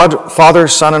God, Father,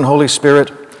 Son, and Holy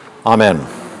Spirit. Amen.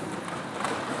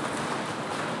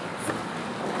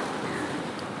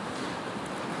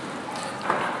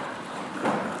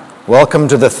 Welcome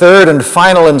to the third and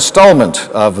final installment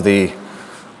of the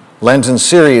Lenten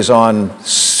series on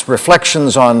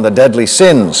reflections on the deadly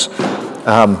sins.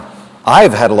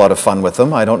 I've had a lot of fun with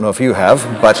them. I don't know if you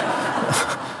have, but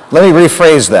let me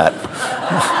rephrase that.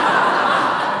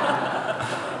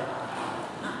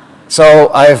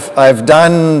 So I've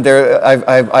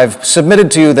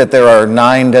submitted to you that there are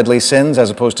 9 deadly sins as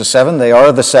opposed to 7. They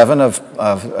are the 7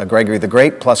 of Gregory the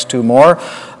Great plus 2 more.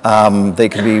 They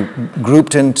can be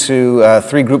grouped into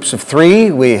 3 groups of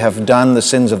 3. We have done the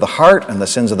sins of the heart and the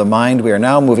sins of the mind. We are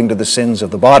now moving to the sins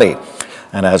of the body.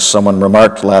 And as someone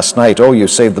remarked last night, oh, you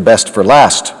saved the best for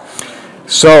last.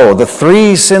 So the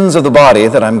 3 sins of the body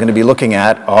that I'm going to be looking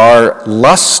at are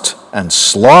lust and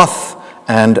sloth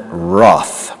and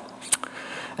wrath.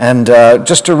 And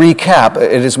just to recap,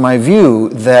 it is my view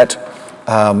that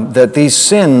these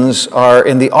sins are,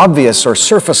 in the obvious or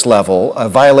surface level, a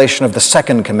violation of the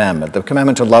second commandment, the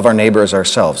commandment to love our neighbor as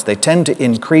ourselves. They tend to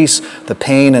increase the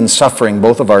pain and suffering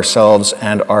both of ourselves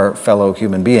and our fellow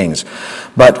human beings.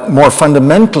 But more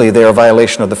fundamentally, they are a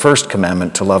violation of the first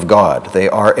commandment to love God. They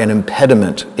are an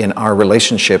impediment in our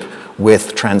relationship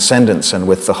with transcendence and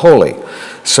with the holy.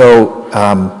 So,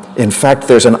 in fact,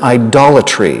 there's an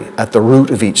idolatry at the root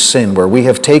of each sin where we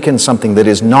have taken something that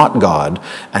is not God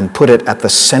and put it at the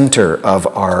center of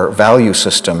our value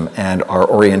system and our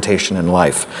orientation in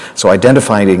life. So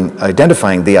identifying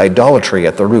the idolatry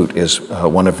at the root is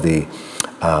one of the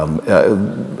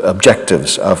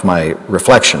objectives of my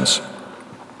reflections.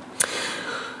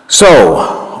 So,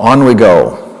 on we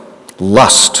go.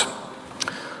 Lust.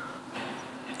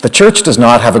 The church does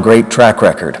not have a great track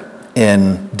record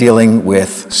in dealing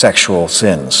with sexual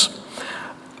sins.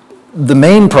 The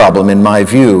main problem, in my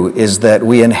view, is that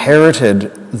we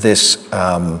inherited this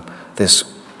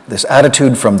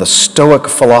attitude from the Stoic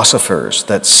philosophers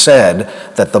that said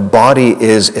that the body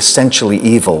is essentially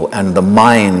evil and the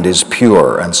mind is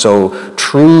pure. And so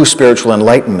true spiritual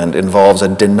enlightenment involves a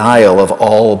denial of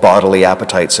all bodily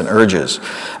appetites and urges.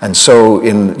 And so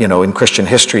in Christian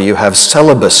history, you have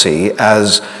celibacy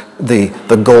as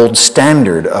the gold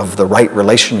standard of the right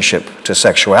relationship to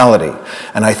sexuality.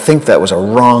 And I think that was a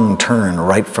wrong turn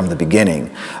right from the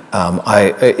beginning.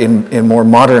 In more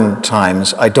modern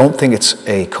times, I don't think it's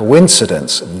a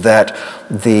coincidence that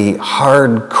the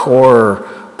hardcore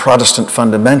Protestant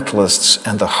fundamentalists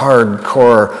and the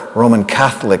hardcore Roman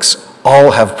Catholics all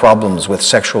have problems with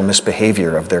sexual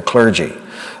misbehavior of their clergy.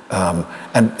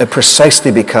 And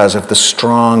precisely because of the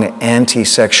strong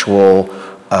anti-sexual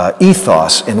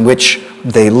ethos in which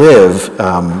they live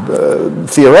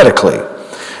theoretically.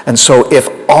 And so if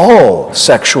all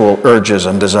sexual urges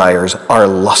and desires are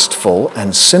lustful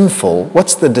and sinful,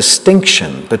 what's the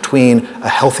distinction between a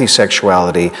healthy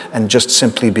sexuality and just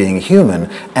simply being human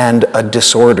and a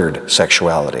disordered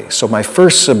sexuality? So my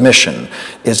first submission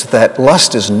is that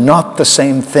lust is not the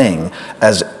same thing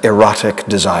as erotic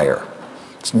desire.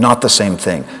 It's not the same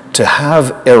thing. To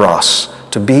have eros,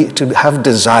 to have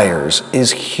desires,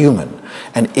 is human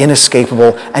and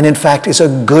inescapable, and in fact is a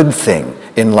good thing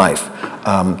in life.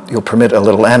 You'll permit a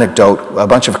little anecdote. A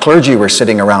bunch of clergy were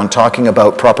sitting around talking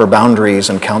about proper boundaries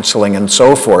and counseling and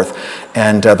so forth,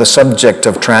 and the subject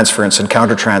of transference and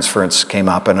countertransference came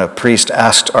up, and a priest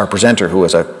asked our presenter, who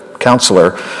was a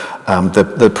counselor,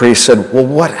 the priest said, well,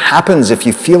 what happens if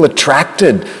you feel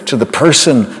attracted to the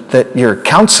person that you're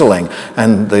counseling?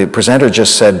 And the presenter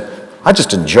just said, I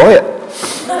just enjoy it.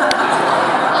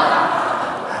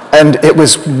 And it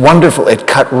was wonderful. It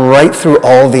cut right through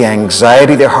all the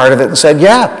anxiety, the heart of it, and said,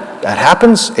 yeah, that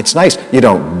happens. It's nice. You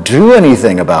don't do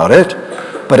anything about it,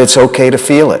 but it's okay to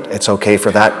feel it. It's okay for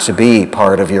that to be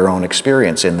part of your own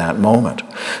experience in that moment.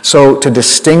 So to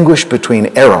distinguish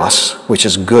between eros, which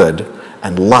is good,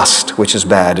 and lust, which is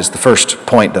bad, is the first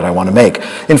point that I want to make.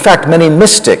 In fact, many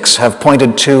mystics have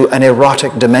pointed to an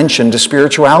erotic dimension to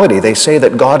spirituality. They say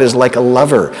that God is like a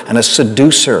lover and a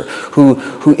seducer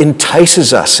who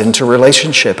entices us into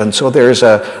relationship. And so there's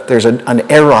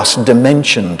an eros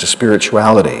dimension to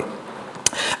spirituality.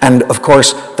 And of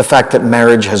course, the fact that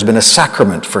marriage has been a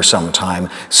sacrament for some time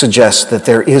suggests that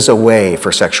there is a way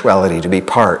for sexuality to be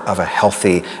part of a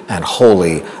healthy and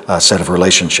holy set of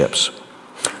relationships.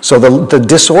 So the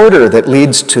disorder that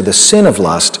leads to the sin of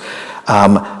lust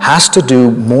has to do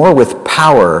more with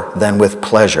power than with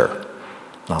pleasure.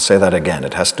 And I'll say that again.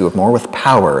 It has to do more with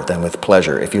power than with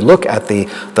pleasure. If you look at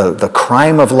the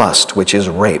crime of lust, which is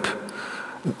rape,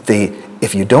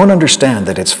 if you don't understand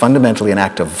that it's fundamentally an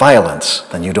act of violence,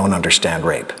 then you don't understand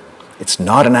rape. It's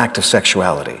not an act of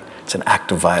sexuality. It's an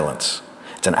act of violence.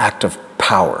 It's an act of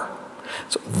power.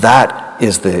 So that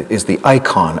is the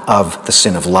icon of the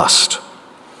sin of lust.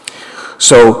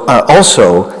 So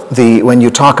also, when you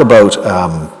talk about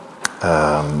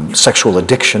sexual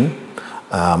addiction,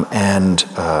 and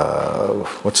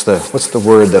what's the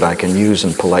word that I can use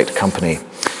in polite company?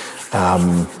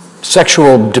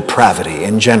 Sexual depravity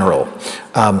in general.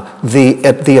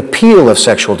 The appeal of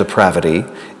sexual depravity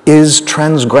is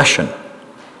transgression.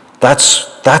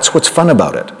 That's what's fun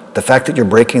about it. The fact that you're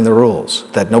breaking the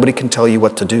rules, that nobody can tell you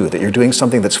what to do, that you're doing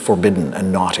something that's forbidden and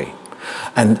naughty.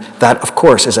 And that, of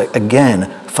course, is,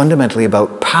 again, fundamentally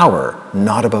about power,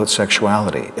 not about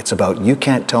sexuality. It's about, you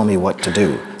can't tell me what to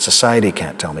do. Society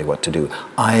can't tell me what to do.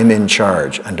 I'm in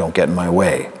charge, and don't get in my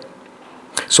way.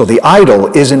 So the idol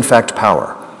is, in fact,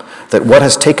 power. That what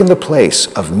has taken the place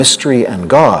of mystery and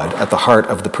God at the heart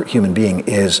of the human being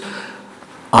is,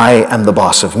 I am the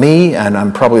boss of me, and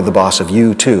I'm probably the boss of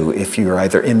you too, if you're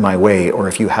either in my way or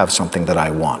if you have something that I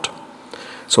want.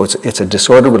 So it's a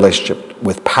disordered relationship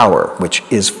with power, which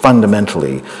is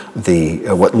fundamentally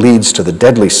what leads to the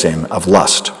deadly sin of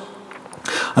lust.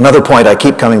 Another point I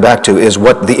keep coming back to is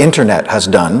what the internet has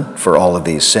done for all of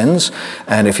these sins.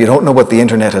 And if you don't know what the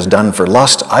internet has done for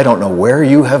lust, I don't know where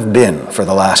you have been for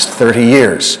the last 30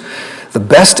 years. The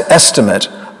best estimate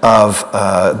of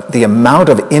the amount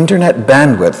of internet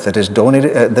bandwidth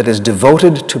that is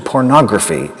devoted to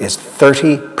pornography is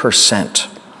 30%.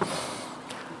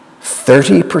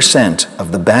 30%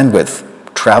 of the bandwidth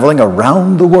traveling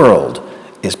around the world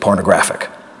is pornographic.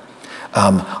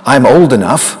 I'm old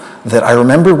enough that I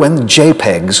remember when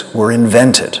JPEGs were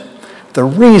invented. The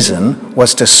reason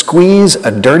was to squeeze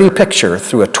a dirty picture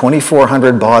through a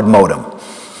 2400 baud modem.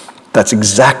 That's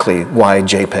exactly why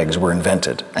JPEGs were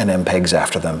invented, and MPEGs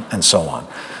after them, and so on.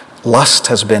 Lust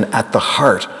has been at the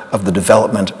heart of the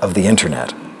development of the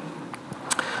internet.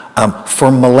 For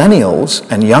millennials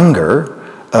and younger,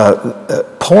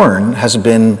 porn has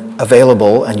been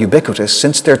available and ubiquitous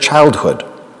since their childhood,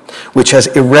 which has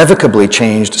irrevocably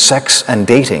changed sex and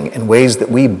dating in ways that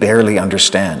we barely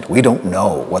understand. We don't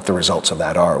know what the results of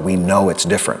that are. We know it's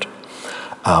different.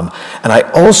 And I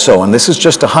also, and this is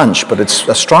just a hunch, but it's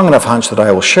a strong enough hunch that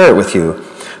I will share it with you,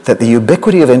 that the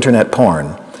ubiquity of internet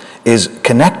porn is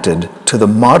connected to the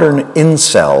modern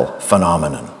incel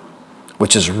phenomenon,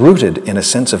 which is rooted in a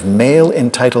sense of male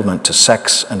entitlement to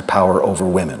sex and power over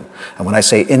women. And when I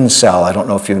say incel, I don't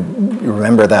know if you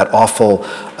remember that awful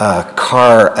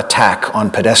car attack on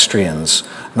pedestrians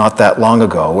not that long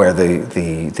ago, where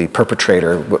the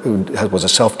perpetrator was a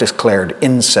self-declared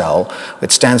incel.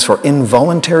 It stands for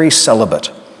involuntary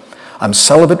celibate. I'm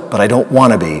celibate, but I don't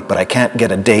want to be, but I can't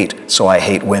get a date, so I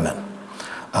hate women.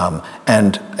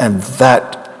 And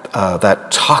that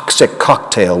toxic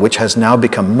cocktail, which has now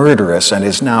become murderous and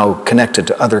is now connected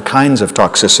to other kinds of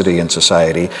toxicity in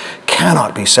society,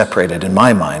 cannot be separated, in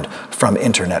my mind, from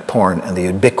internet porn and the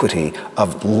ubiquity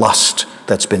of lust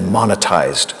that's been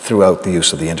monetized throughout the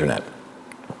use of the internet.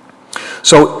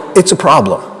 So it's a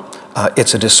problem.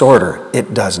 It's a disorder.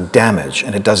 It does damage,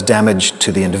 and it does damage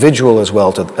to the individual as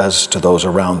well as to those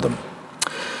around them.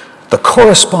 The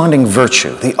corresponding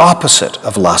virtue, the opposite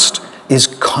of lust, is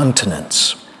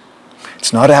continence.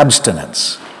 It's not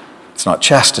abstinence. It's not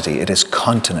chastity. It is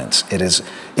continence. It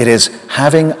is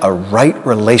having a right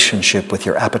relationship with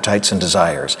your appetites and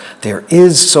desires. There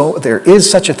is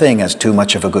such a thing as too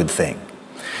much of a good thing.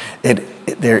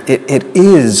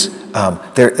 There's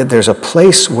a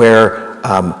place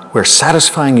where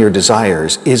satisfying your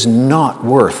desires is not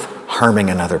worth harming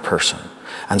another person.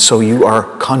 And so you are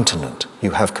continent.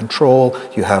 You have control.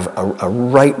 You have a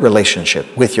right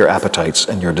relationship with your appetites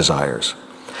and your desires.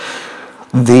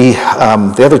 The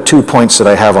other 2 points that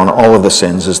I have on all of the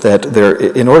sins is that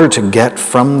in order to get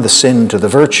from the sin to the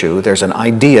virtue, there's an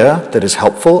idea that is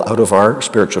helpful out of our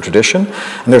spiritual tradition,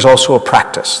 and there's also a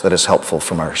practice that is helpful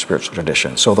from our spiritual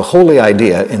tradition. So the holy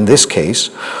idea in this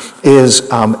case is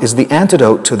the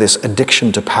antidote to this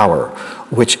addiction to power,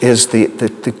 which is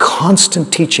the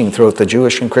constant teaching throughout the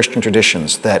Jewish and Christian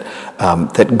traditions that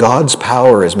God's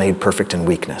power is made perfect in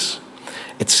weakness.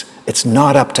 It's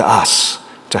not up to us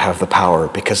to have the power,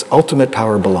 because ultimate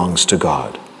power belongs to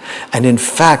God. And in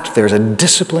fact, there's a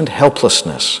disciplined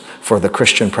helplessness for the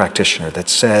Christian practitioner that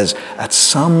says, at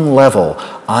some level,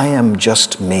 I am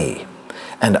just me.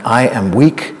 And I am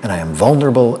weak, and I am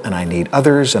vulnerable, and I need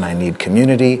others, and I need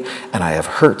community, and I have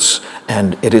hurts.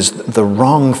 And it is the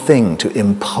wrong thing to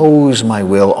impose my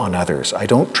will on others. I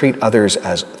don't treat others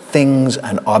as things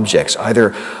and objects, either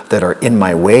that are in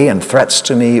my way and threats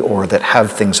to me, or that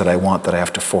have things that I want that I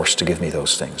have to force to give me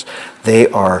those things. They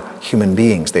are human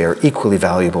beings. They are equally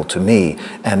valuable to me.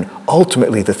 And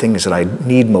ultimately, the things that I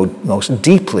need most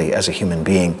deeply as a human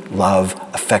being, love,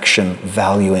 affection,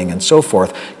 valuing, and so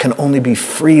forth, can only be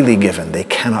freely given. They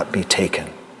cannot be taken.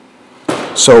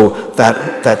 So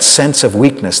that sense of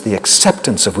weakness, the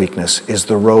acceptance of weakness, is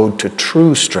the road to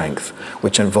true strength,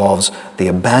 which involves the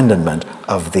abandonment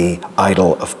of the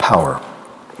idol of power.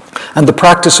 And the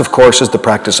practice, of course, is the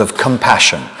practice of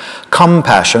compassion.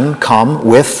 Compassion,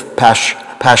 with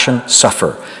passion,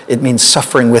 suffer. It means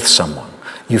suffering with someone.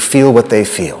 You feel what they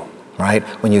feel. Right?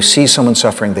 When you see someone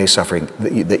suffering, they suffering,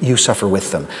 that you suffer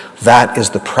with them. That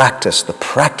is the practice. The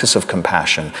practice of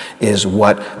compassion is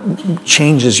what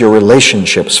changes your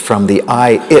relationships from the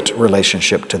I-it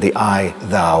relationship to the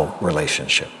I-thou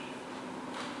relationship.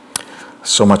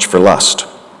 So much for lust.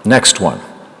 Next one,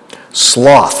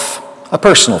 sloth, a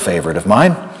personal favorite of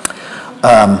mine.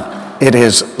 It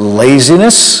is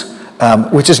laziness,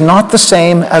 which is not the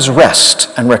same as rest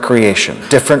and recreation.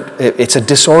 It's a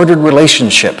disordered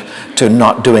relationship to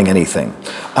not doing anything.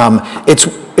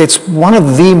 It's one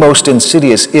of the most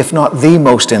insidious, if not the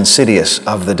most insidious,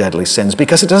 of the deadly sins,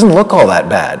 because it doesn't look all that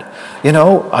bad. You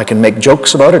know, I can make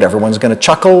jokes about it. Everyone's going to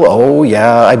chuckle. Oh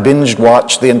yeah, I binged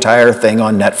watched the entire thing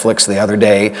on Netflix the other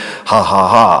day. Ha ha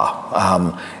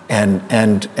ha.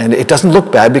 And it doesn't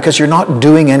look bad because you're not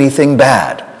doing anything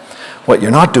bad. What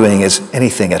you're not doing is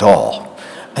anything at all,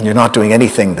 and you're not doing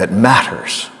anything that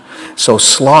matters. So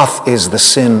sloth is the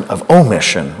sin of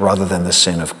omission rather than the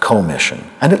sin of commission.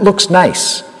 And it looks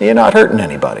nice. You're not hurting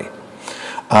anybody.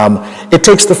 It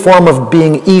takes the form of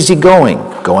being easygoing,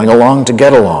 going along to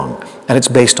get along, and it's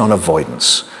based on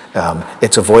avoidance.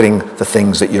 It's avoiding the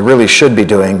things that you really should be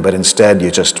doing, but instead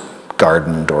you just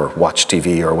gardened or watched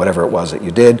TV or whatever it was that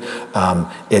you did.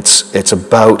 It's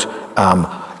about...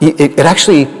 It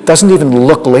actually doesn't even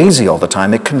look lazy all the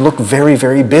time. It can look very,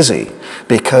 very busy,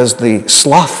 because the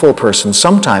slothful person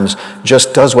sometimes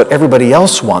just does what everybody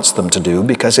else wants them to do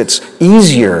because it's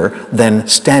easier than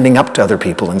standing up to other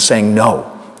people and saying,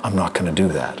 no, I'm not going to do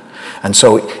that. And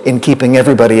so in keeping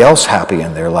everybody else happy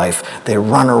in their life, they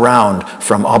run around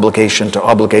from obligation to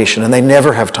obligation, and they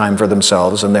never have time for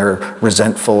themselves, and they're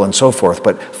resentful and so forth.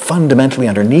 But fundamentally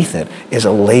underneath it is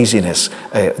a laziness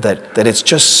that it's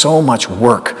just so much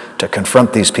work to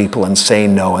confront these people and say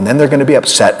no. And then they're going to be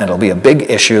upset, and it'll be a big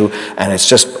issue, and it's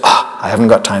just, I haven't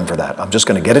got time for that. I'm just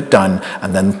going to get it done,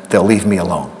 and then they'll leave me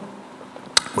alone,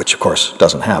 which of course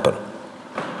doesn't happen.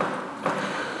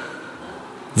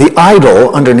 The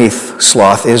idol underneath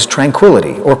sloth is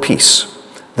tranquility or peace.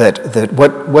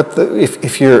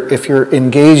 If you're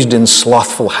engaged in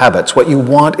slothful habits, what you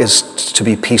want is to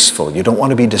be peaceful. You don't want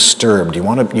to be disturbed.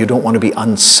 You don't want to be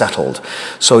unsettled.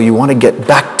 So you want to get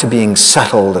back to being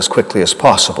settled as quickly as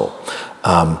possible.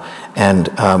 And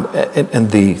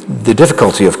the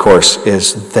difficulty, of course,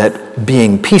 is that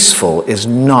being peaceful is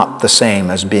not the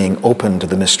same as being open to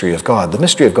the mystery of God. The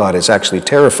mystery of God is actually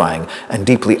terrifying and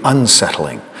deeply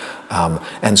unsettling.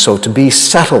 And so to be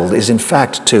settled is, in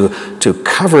fact, to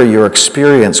cover your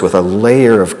experience with a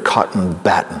layer of cotton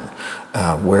batten,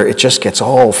 where it just gets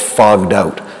all fogged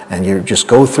out, and you just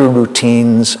go through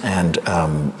routines and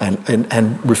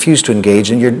refuse to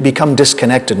engage, and you become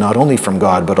disconnected not only from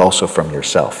God but also from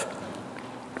yourself.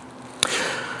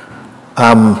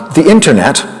 The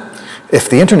internet, if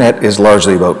the internet is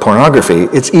largely about pornography,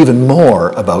 it's even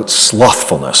more about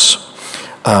slothfulness.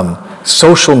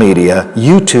 Social media,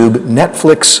 YouTube,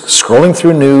 Netflix, scrolling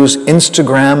through news,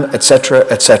 Instagram, etc.,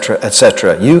 etc.,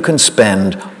 etc. You can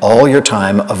spend all your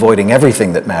time avoiding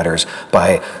everything that matters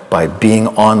by being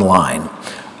online.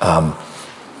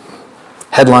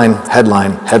 Headline,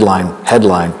 headline, headline,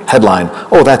 headline, headline.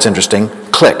 Oh, that's interesting.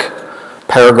 Click.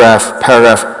 Paragraph,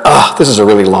 paragraph. This is a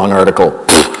really long article.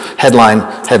 Headline,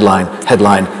 headline,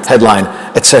 headline, headline,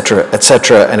 etc.,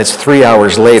 etc. And it's 3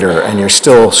 hours later, and you're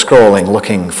still scrolling,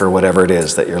 looking for whatever it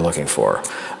is that you're looking for.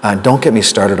 Don't get me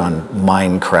started on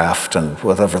Minecraft and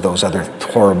whatever those other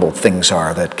horrible things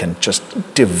are that can just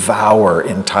devour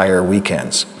entire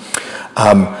weekends.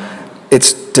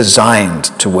 It's designed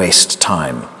to waste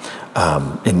time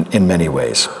in many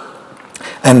ways.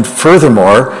 And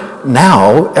furthermore,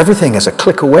 now everything is a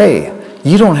click away.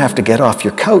 You don't have to get off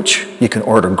your couch. You can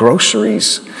order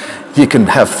groceries. You can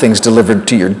have things delivered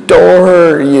to your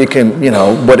door. You can,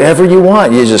 whatever you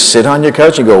want. You just sit on your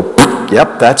couch and go,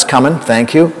 Yep, that's coming.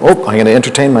 Thank you. Oh, I'm going to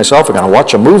entertain myself. I'm going to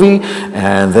watch a movie,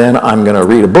 and then I'm going to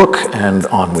read a book, and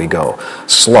on we go.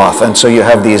 Sloth. And so you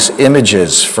have these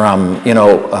images from,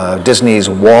 Disney's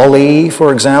WALL-E,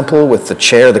 for example, with the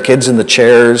chair, the kids in the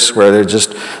chairs, where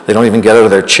they don't even get out of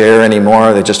their chair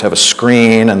anymore. They just have a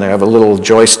screen, and they have a little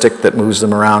joystick that moves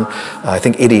them around. I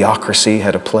think Idiocracy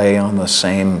had a play on the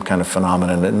same kind of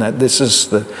phenomenon, and that this is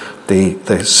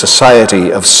the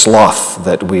society of sloth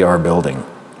that we are building.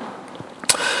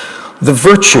 The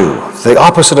virtue, the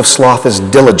opposite of sloth, is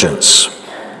diligence.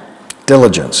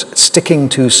 Diligence, sticking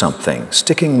to something,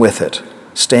 sticking with it,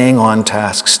 staying on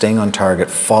task, staying on target,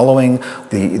 following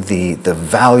the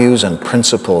values and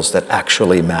principles that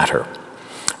actually matter.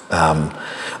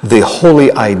 The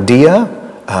holy idea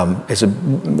is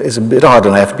a bit odd,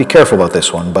 and I have to be careful about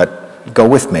this one, but go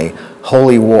with me.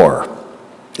 Holy war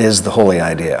is the holy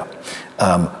idea.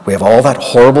 We have all that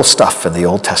horrible stuff in the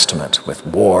Old Testament with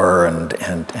war and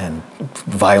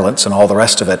violence and all the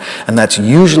rest of it, and that's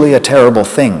usually a terrible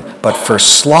thing. But for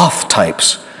sloth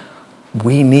types,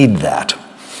 we need that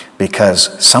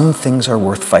because some things are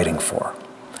worth fighting for.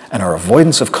 And our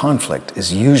avoidance of conflict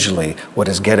is usually what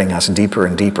is getting us deeper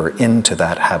and deeper into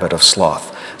that habit of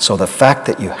sloth. So the fact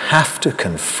that you have to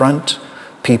confront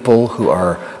people who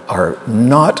are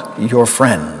not your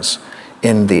friends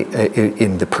in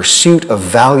the pursuit of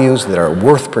values that are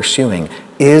worth pursuing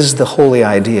is the holy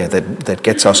idea that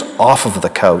gets us off of the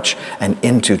couch and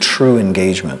into true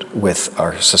engagement with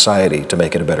our society to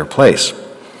make it a better place.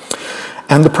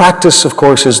 And the practice, of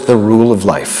course, is the rule of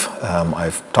life.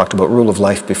 I've talked about rule of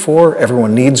life before.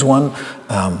 Everyone needs one.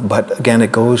 But again,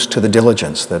 it goes to the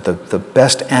diligence, that the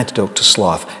best antidote to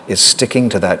sloth is sticking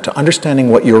to that, to understanding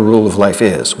what your rule of life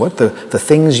is, what the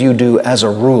things you do as a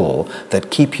rule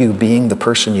that keep you being the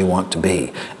person you want to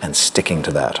be, and sticking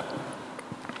to that.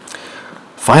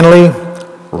 Finally,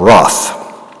 wrath.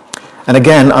 And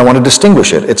again, I want to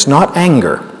distinguish it. It's not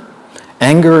anger.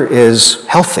 Anger is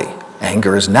healthy.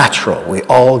 Anger is natural. We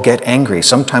all get angry.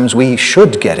 Sometimes we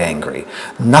should get angry.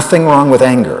 Nothing wrong with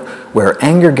anger. Where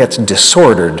anger gets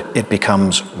disordered, it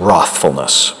becomes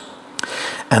wrathfulness.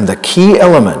 And the key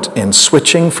element in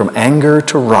switching from anger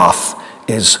to wrath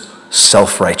is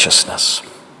self-righteousness.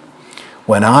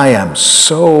 When I am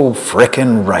so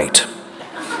frickin' right,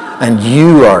 and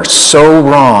you are so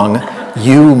wrong,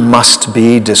 you must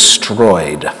be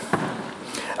destroyed.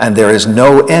 And there is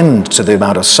no end to the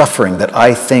amount of suffering that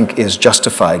I think is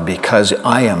justified because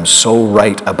I am so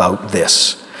right about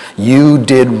this. You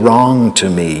did wrong to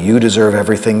me. You deserve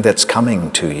everything that's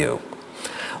coming to you.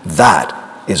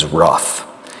 That is wrath.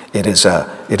 It is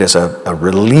a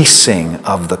releasing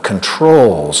of the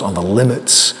controls on the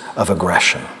limits of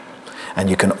aggression. And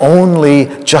you can only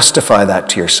justify that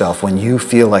to yourself when you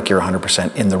feel like you're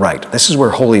 100% in the right. This is where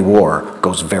holy war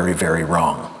goes very, very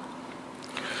wrong.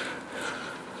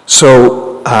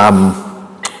 So,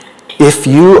 if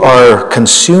you are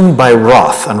consumed by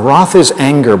wrath, and wrath is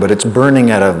anger, but it's burning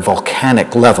at a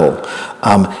volcanic level,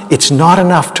 it's not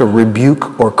enough to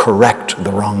rebuke or correct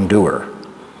the wrongdoer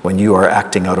when you are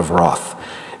acting out of wrath.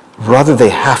 Rather, they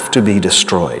have to be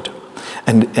destroyed.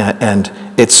 And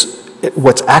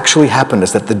what's actually happened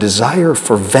is that the desire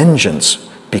for vengeance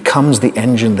becomes the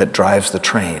engine that drives the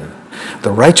train.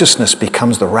 The righteousness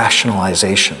becomes the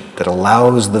rationalization that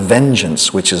allows the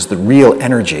vengeance, which is the real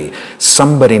energy.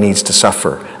 Somebody needs to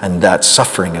suffer, and that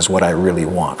suffering is what I really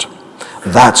want.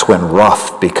 That's when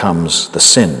wrath becomes the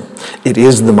sin. It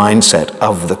is the mindset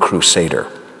of the crusader.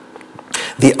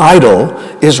 The idol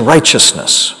is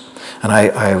righteousness. And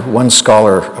I one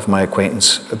scholar of my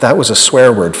acquaintance, that was a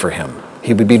swear word for him.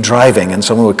 He would be driving and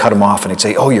someone would cut him off and he'd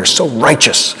say, "Oh, you're so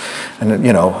righteous." And,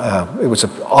 it was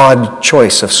an odd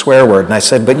choice of swear word. And I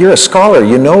said, "But you're a scholar,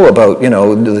 you know about,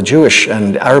 the Jewish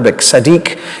and Arabic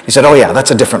tzaddik." He said, "Oh yeah, that's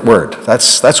a different word.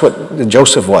 That's what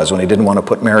Joseph was when he didn't want to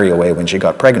put Mary away when she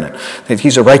got pregnant.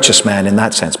 He's a righteous man in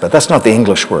that sense, but that's not the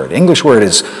English word. English word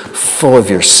is full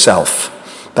of yourself.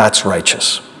 That's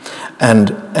righteous."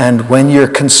 And when you're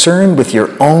concerned with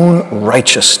your own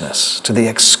righteousness to the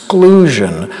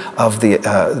exclusion of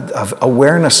of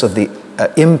awareness of the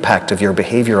impact of your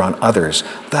behavior on others,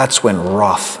 that's when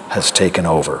wrath has taken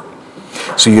over.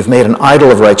 So you've made an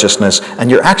idol of righteousness, and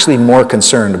you're actually more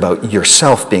concerned about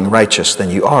yourself being righteous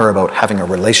than you are about having a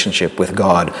relationship with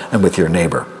God and with your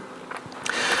neighbor.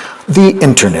 The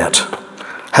internet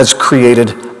has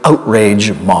created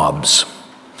outrage mobs.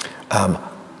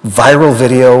 Viral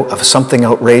video of something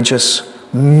outrageous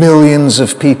millions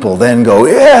of people then go,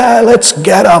 yeah, let's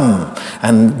get them.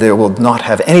 And they will not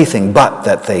have anything but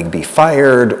that they be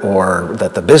fired, or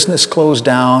that the business close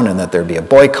down, and that there be a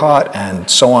boycott, and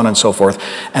so on and so forth.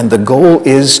 And the goal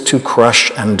is to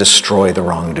crush and destroy the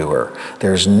wrongdoer.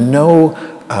 There's no,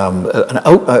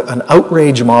 an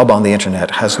outrage mob on the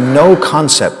internet has no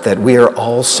concept that we are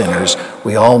all sinners,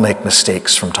 we all make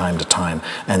mistakes from time to time,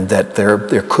 and that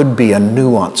there could be a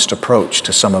nuanced approach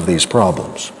to some of these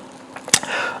problems.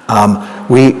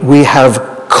 We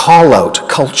have call-out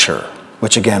culture,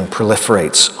 which again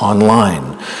proliferates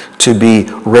online. To be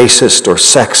racist or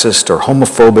sexist or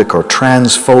homophobic or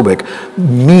transphobic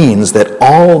means that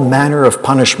all manner of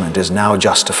punishment is now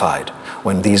justified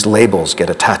when these labels get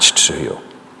attached to you.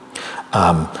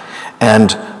 And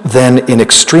then in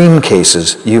extreme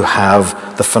cases, you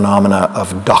have the phenomena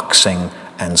of doxing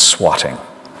and swatting.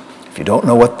 If you don't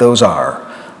know what those are,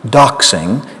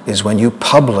 doxing is when you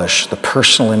publish the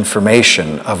personal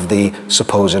information of the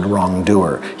supposed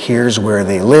wrongdoer. Here's where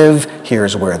they live,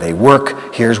 here's where they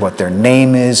work, here's what their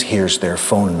name is, here's their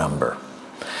phone number.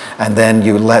 And then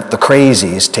you let the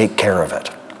crazies take care of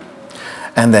it.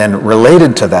 And then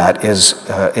related to that is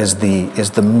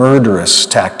the murderous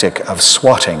tactic of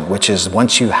swatting, which is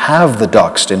once you have the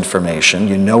doxed information,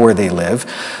 you know where they live,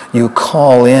 you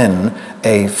call in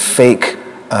a fake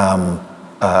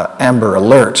Amber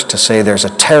Alert to say there's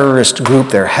a terrorist group,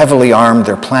 they're heavily armed,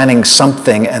 they're planning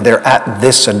something, and they're at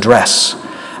this address.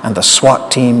 And the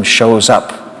SWAT team shows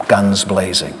up, guns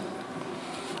blazing,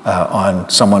 on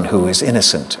someone who is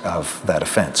innocent of that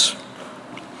offense.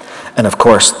 And of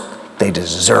course, they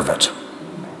deserve it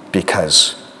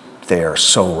because they are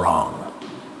so wrong.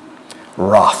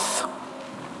 Wrath.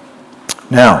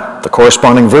 Now, the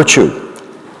corresponding virtue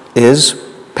is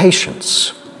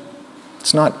patience.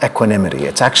 It's not equanimity,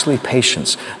 it's actually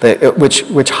patience,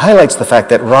 which highlights the fact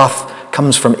that wrath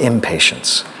comes from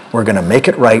impatience. We're going to make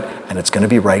it right, and it's going to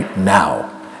be right now,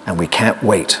 and we can't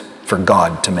wait for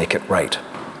God to make it right.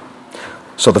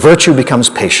 So the virtue becomes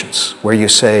patience, where you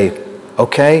say,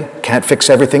 okay, can't fix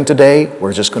everything today,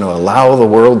 we're just going to allow the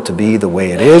world to be the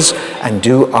way it is and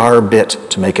do our bit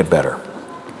to make it better.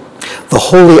 The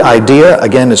holy idea,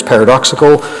 again, is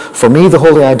paradoxical. For me, the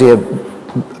holy idea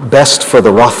best for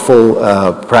the wrathful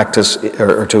practice,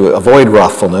 or to avoid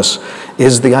wrathfulness,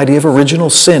 is the idea of original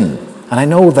sin. And I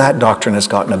know that doctrine has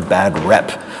gotten a bad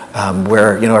rep,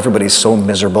 where everybody's so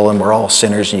miserable and we're all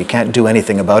sinners and you can't do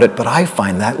anything about it, but I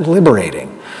find that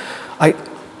liberating.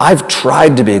 I've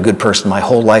tried to be a good person my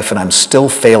whole life and I'm still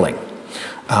failing.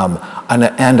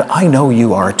 And I know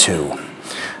you are too.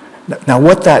 Now,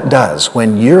 what that does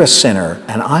when you're a sinner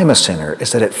and I'm a sinner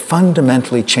is that it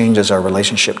fundamentally changes our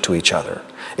relationship to each other.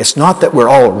 It's not that we're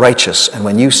all righteous and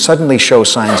when you suddenly show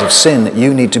signs of sin,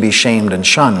 you need to be shamed and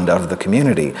shunned out of the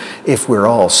community. If we're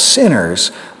all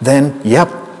sinners, then, yep,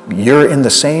 you're in the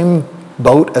same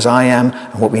boat as I am,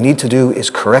 and what we need to do is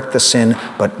correct the sin,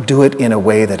 but do it in a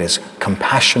way that is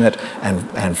compassionate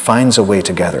and finds a way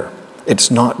together. It's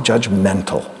not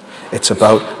judgmental. It's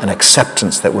about an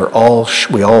acceptance that we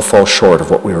all fall short of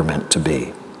what we were meant to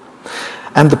be.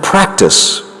 And the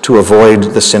practice to avoid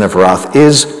the sin of wrath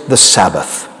is the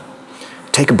Sabbath.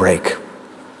 Take a break.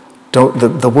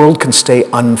 The world can stay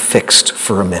unfixed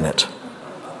for a minute.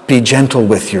 Be gentle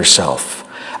with yourself.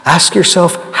 Ask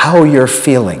yourself how you're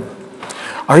feeling.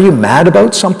 Are you mad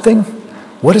about something?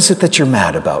 What is it that you're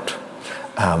mad about?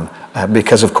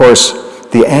 Because, of course,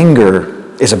 the anger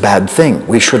is a bad thing.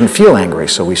 We shouldn't feel angry,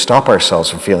 so we stop ourselves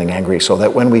from feeling angry so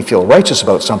that when we feel righteous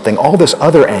about something, all this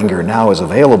other anger now is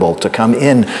available to come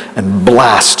in and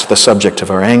blast the subject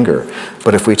of our anger.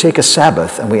 But if we take a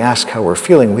Sabbath and we ask how we're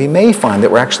feeling, we may find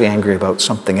that we're actually angry about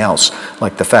something else,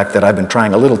 like the fact that I've been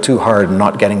trying a little too hard and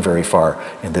not getting very far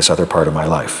in this other part of my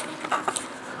life.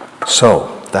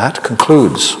 So that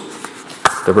concludes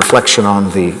the reflection on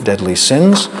the deadly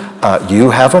sins. You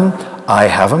have them, I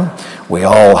have them, we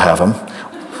all have them.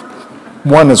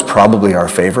 One is probably our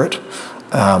favorite.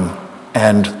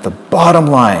 And the bottom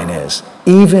line is,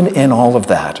 even in all of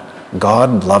that,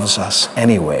 God loves us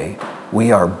anyway.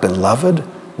 We are beloved,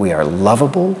 we are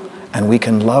lovable, and we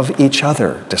can love each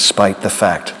other despite the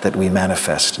fact that we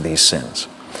manifest these sins.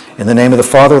 In the name of the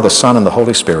Father, the Son, and the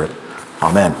Holy Spirit,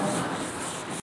 amen.